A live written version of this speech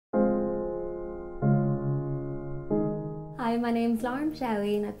Hi, my name's Lauren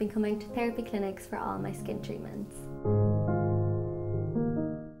Padowie and I've been coming to therapy clinics for all my skin treatments.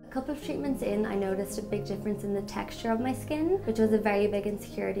 A couple of treatments in, I noticed a big difference in the texture of my skin, which was a very big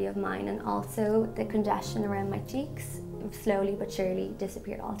insecurity of mine, and also the congestion around my cheeks slowly but surely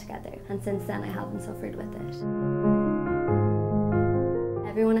disappeared altogether, and since then I haven't suffered with it.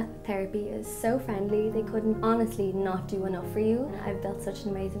 Everyone at therapy is so friendly, they couldn't honestly not do enough for you. I've built such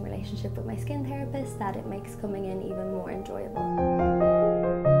an amazing relationship with my skin therapist that it makes coming in even more enjoyable.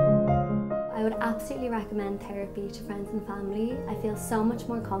 I would absolutely recommend therapy to friends and family. I feel so much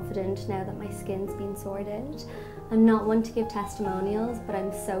more confident now that my skin's been sorted. I'm not one to give testimonials, but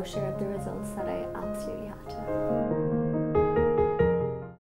I'm so sure of the results that I absolutely had to.